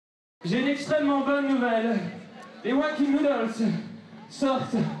J'ai une extrêmement bonne nouvelle. Les Wankin Noodles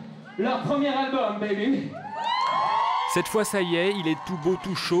sortent leur premier album, baby. Cette fois, ça y est, il est tout beau,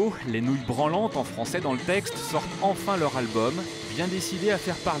 tout chaud. Les nouilles branlantes, en français dans le texte, sortent enfin leur album, bien décidés à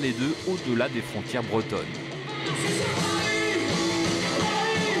faire parler d'eux au-delà des frontières bretonnes.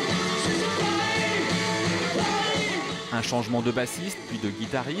 Un changement de bassiste, puis de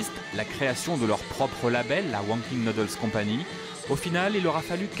guitariste, la création de leur propre label, la Wankin Noodles Company. Au final, il aura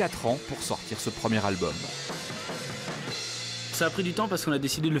fallu 4 ans pour sortir ce premier album. Ça a pris du temps parce qu'on a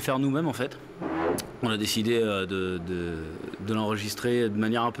décidé de le faire nous-mêmes en fait. On a décidé de l'enregistrer de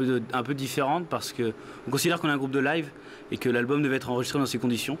manière un peu différente parce qu'on considère qu'on est un groupe de live et que l'album devait être enregistré dans ces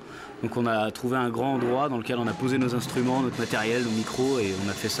conditions. Donc on a trouvé un grand endroit dans lequel on a posé nos instruments, notre matériel, nos micros et on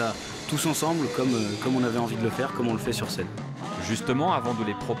a fait ça tous ensemble comme on avait envie de le faire, comme on le fait sur scène. Justement, avant de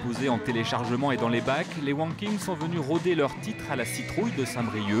les proposer en téléchargement et dans les bacs, les Wankin sont venus rôder leur titre à la citrouille de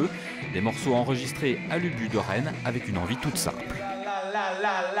Saint-Brieuc, des morceaux enregistrés à l'Ubu de Rennes avec une envie toute simple.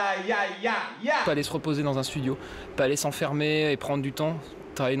 Pas aller se reposer dans un studio, pas aller s'enfermer et prendre du temps,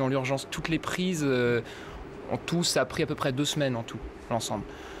 travailler dans l'urgence. Toutes les prises, en tout, ça a pris à peu près 2 semaines en tout, l'ensemble.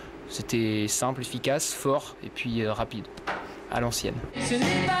 C'était simple, efficace, fort et puis rapide, à l'ancienne. Ce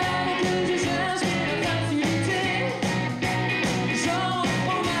n'est pas que je cherche la facilité, j'en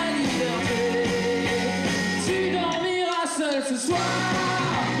prends ma liberté. Tu dormiras seul ce soir,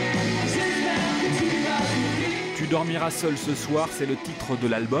 j'espère que tu vas souffrir. Tu dormiras seul ce soir, c'est le titre de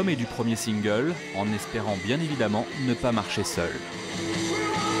l'album et du premier single, en espérant bien évidemment ne pas marcher seul.